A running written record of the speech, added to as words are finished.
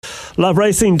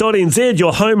LOVERACING.NZ,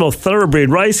 your home of thoroughbred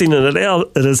racing, and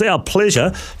it is our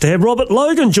pleasure to have Robert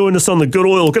Logan join us on the Good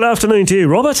Oil. Good afternoon to you,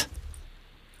 Robert.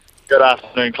 Good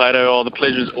afternoon, Clado. Oh, the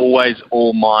pleasure's always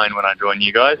all mine when I join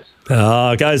you guys.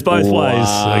 It goes both ways.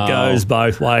 It goes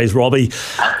both ways, Robbie.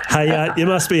 Hey, you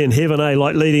must be in heaven, eh?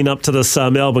 Like leading up to this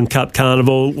Melbourne Cup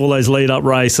Carnival, all those lead-up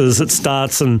races. It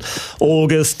starts in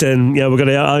August, and we've got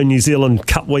our own New Zealand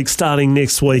Cup week starting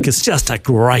next week. It's just a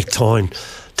great time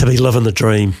to be living the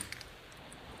dream.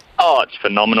 Oh, it's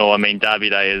phenomenal. I mean, Derby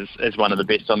Day is one of the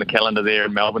best on the calendar there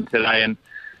in Melbourne today, and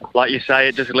like you say,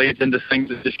 it just leads into things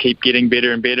that just keep getting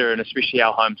better and better, and especially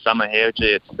our home summer here.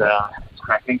 Gee, it's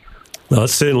cracking. Well, it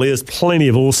certainly is. Plenty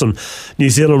of awesome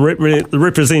New Zealand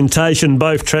representation,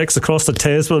 both tracks across the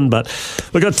Tasman, but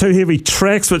we've got two heavy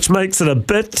tracks, which makes it a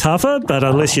bit tougher, but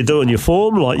unless you're doing your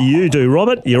form like you do,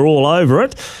 Robert, you're all over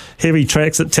it. Heavy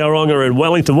tracks at Tauranga and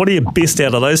Wellington. What are you best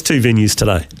out of those two venues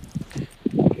today?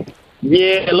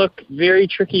 Yeah, look, very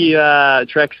tricky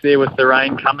tracks there with the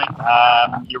rain coming.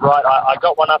 You're right, I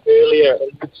got one up earlier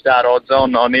at Good Start odds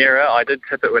on Era. I did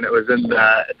tip it when it was in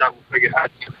double figure,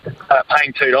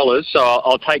 paying $2, so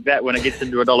I'll take that when it gets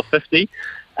into $1.50.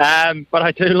 But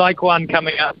I do like one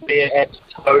coming up there at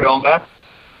Tauranga,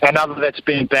 another that's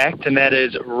been backed, and that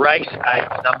is Race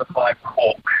 8, number 5,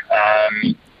 Cork.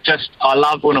 I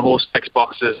love when a horse ticks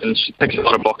boxes, and she ticks a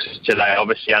lot of boxes today.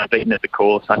 Obviously, unbeaten at the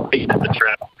course, unbeaten at the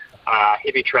trip.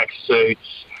 Heavy track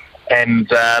suits, and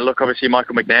look, obviously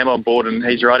Michael McNabb on board, and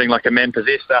he's riding like a man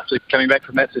possessed after coming back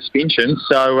from that suspension,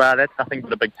 so that's nothing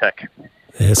but a big tick.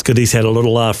 Yeah, it's good he's had a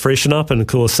little freshen up, and of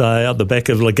course out the back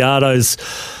of Legato's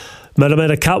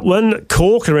Matamata Cup win.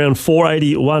 Cork around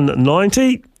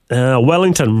 481.90.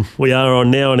 Wellington, we are on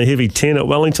now in a heavy 10 at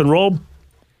Wellington, Rob.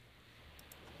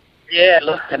 Yeah,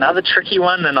 look, another tricky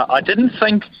one, and I didn't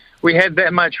think we had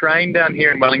that much rain down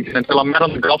here in Wellington until I'm out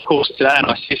on the golf course today and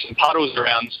I see some puddles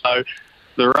around. So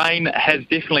the rain has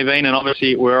definitely been, and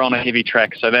obviously we're on a heavy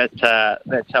track, so that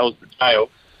tells the tale.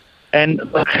 And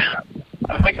look,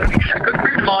 I think a good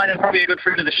friend of mine and probably a good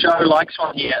friend of the show likes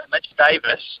one here. Mitch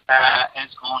Davis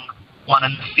is on one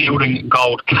in the Fielding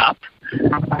Gold Cup,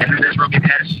 and it is Robbie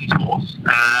Patterson's horse.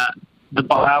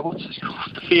 What's his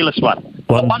called? The Fearless one.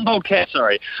 One Bold Cat,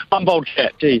 sorry. One Bold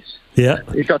Cat, jeez. Yeah.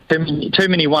 He's got too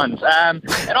many ones. And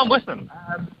I'm with him.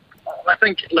 I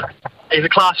think, look, he's a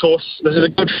class horse. This is a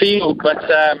good field, but,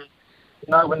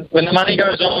 when the money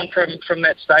goes on from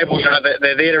that stable,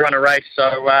 they're there to run a race.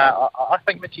 So I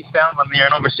think Mitchie's found one there,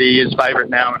 and obviously he is favourite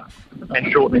now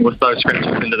and shortening with those scratches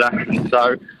and deductions.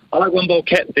 So I like One Bold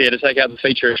Cat there to take out the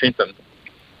feature of Trentham.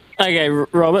 Okay,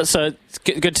 Robert, so it's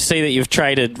good to see that you've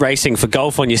traded racing for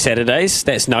golf on your Saturdays.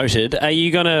 That's noted. Are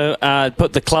you going to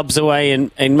put the clubs away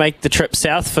and make the trip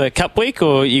south for Cup Week,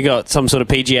 or you got some sort of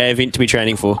PGA event to be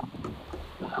training for?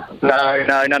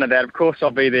 No, none of that. Of course I'll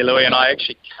be there, Louis, and I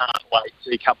actually can't wait to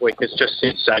see Cup Week. It's just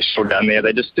sensational down there.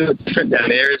 They just do it different down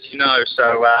there, as you know,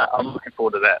 so I'm looking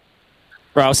forward to that.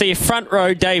 Right, I'll see you front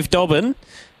row, Dave Dobbin.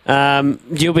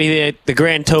 You'll be there, the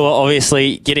Grand Tour,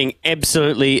 obviously, getting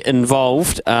absolutely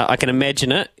involved. I can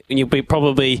imagine it. And you'll be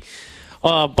probably,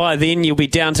 by then, you'll be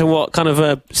down to what kind of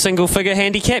a single-figure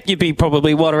handicap? You'd be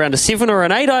probably, around a 7 or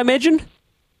an 8, I imagine?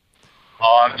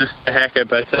 Oh, I'm just a hacker,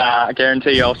 but I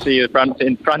guarantee you I'll see you front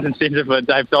and centre for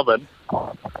Dave Dobbin.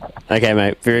 Okay,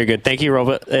 mate. Very good. Thank you,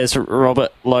 Robert. There's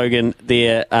Robert Logan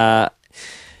there.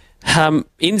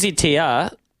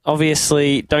 NZTR...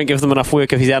 obviously, don't give them enough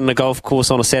work if he's out on a golf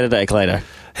course on a Saturday, Clado.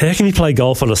 How can you play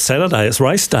golf on a Saturday? It's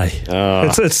race day.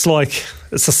 It's like,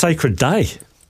 it's a sacred day.